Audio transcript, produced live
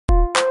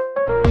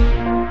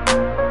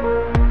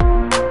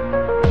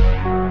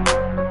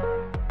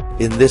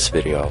In this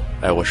video,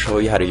 I will show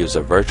you how to use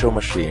a virtual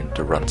machine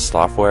to run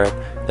software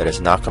that is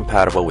not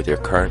compatible with your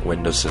current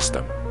Windows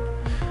system.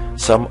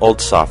 Some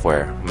old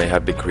software may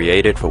have been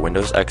created for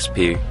Windows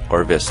XP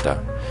or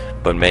Vista,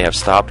 but may have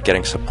stopped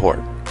getting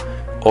support,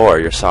 or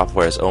your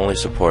software is only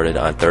supported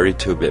on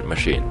 32-bit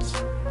machines.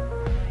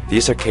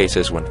 These are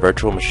cases when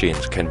virtual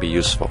machines can be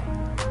useful.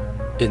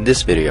 In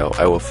this video,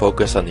 I will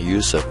focus on the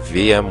use of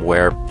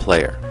vmware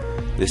Player.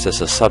 This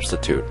is a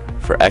substitute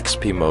for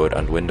XP mode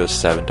on Windows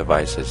 7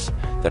 devices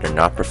that are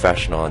not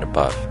professional and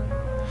above.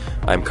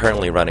 I am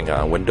currently running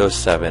on Windows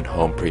 7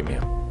 Home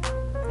Premium.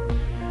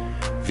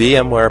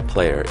 vmware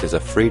Player is a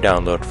free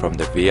download from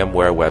the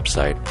VMware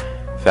website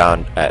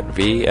found at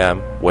vmware.com.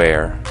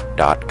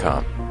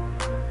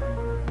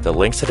 The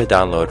links to the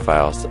download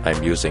files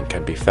I'm using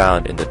can be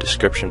found in the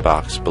description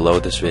box below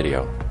this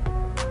video.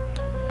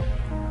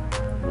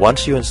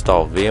 Once you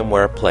install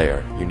vmware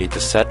Player, you need to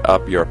set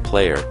up your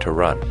player to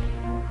run.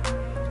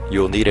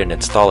 You will need an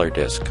installer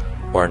disk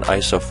or an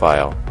ISO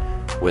file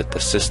with the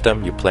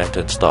system you plan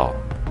to install,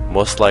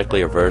 most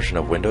likely a version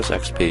of Windows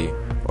XP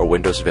or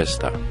Windows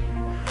Vista.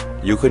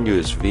 You can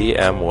use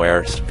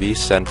VMware's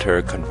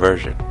vCenter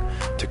conversion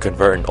to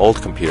convert an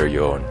old computer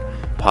you own,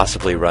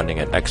 possibly running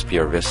an XP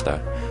or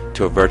Vista,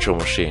 to a virtual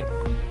machine.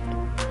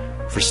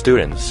 For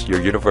students,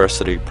 your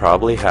university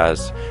probably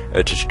has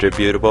a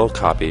distributable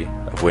copy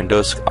of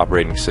Windows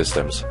operating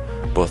systems,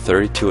 both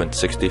 32 and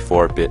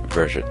 64-bit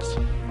versions.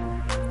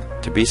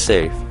 To be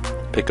safe,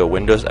 pick a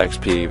Windows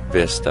XP,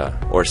 Vista,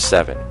 or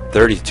 7,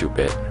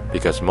 32-bit,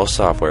 because most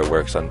software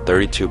works on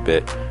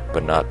 32-bit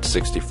but not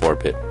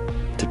 64-bit.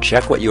 To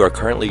check what you are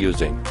currently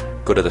using,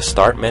 go to the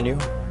Start menu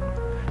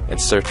and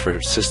search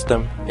for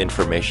System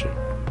Information.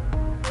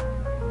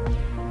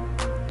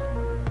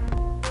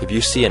 If you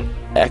see an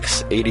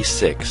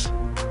x86,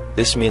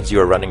 this means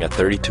you are running a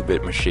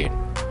 32-bit machine.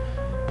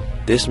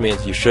 This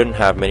means you shouldn't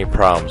have many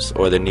problems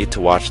or the need to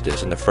watch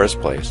this in the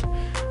first place,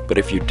 but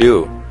if you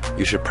do,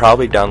 you should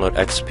probably download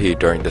XP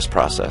during this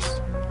process.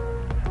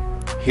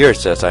 Here it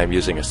says I am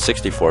using a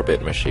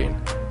 64-bit machine,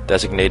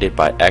 designated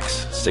by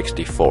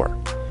X64.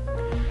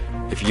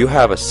 If you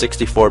have a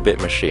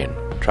 64-bit machine,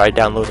 try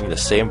downloading the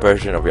same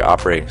version of your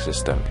operating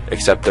system,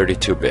 except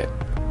 32-bit.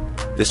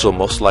 This will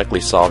most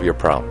likely solve your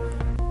problem.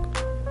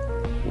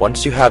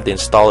 Once you have the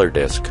installer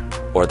disk,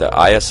 or the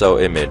ISO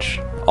image,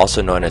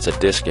 also known as a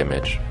disk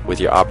image, with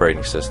your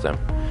operating system,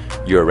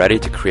 you are ready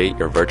to create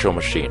your virtual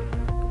machine.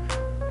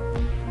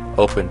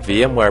 Open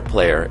VMware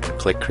Player and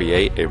click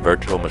Create a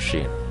Virtual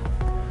Machine.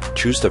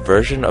 Choose the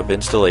version of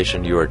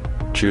installation you are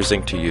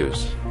choosing to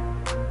use.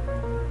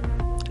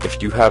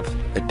 If you have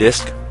a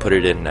disk, put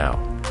it in now.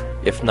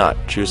 If not,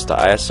 choose the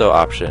ISO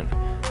option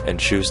and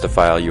choose the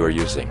file you are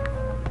using.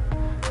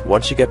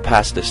 Once you get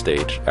past this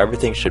stage,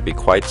 everything should be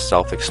quite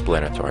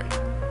self-explanatory.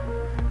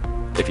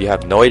 If you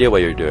have no idea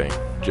what you're doing,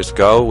 just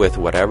go with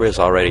whatever is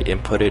already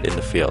inputted in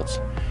the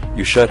fields.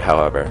 You should,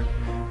 however,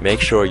 make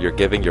sure you're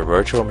giving your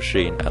virtual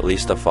machine at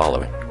least the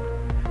following: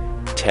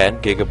 10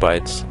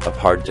 gigabytes of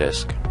hard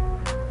disk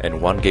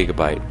and 1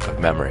 gigabyte of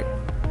memory.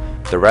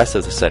 The rest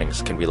of the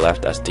settings can be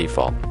left as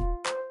default.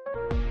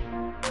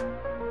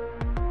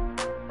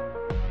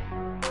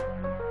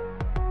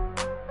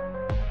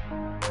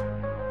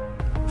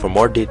 For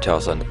more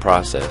details on the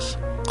process,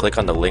 click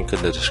on the link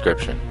in the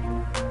description.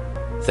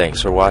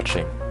 Thanks for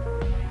watching.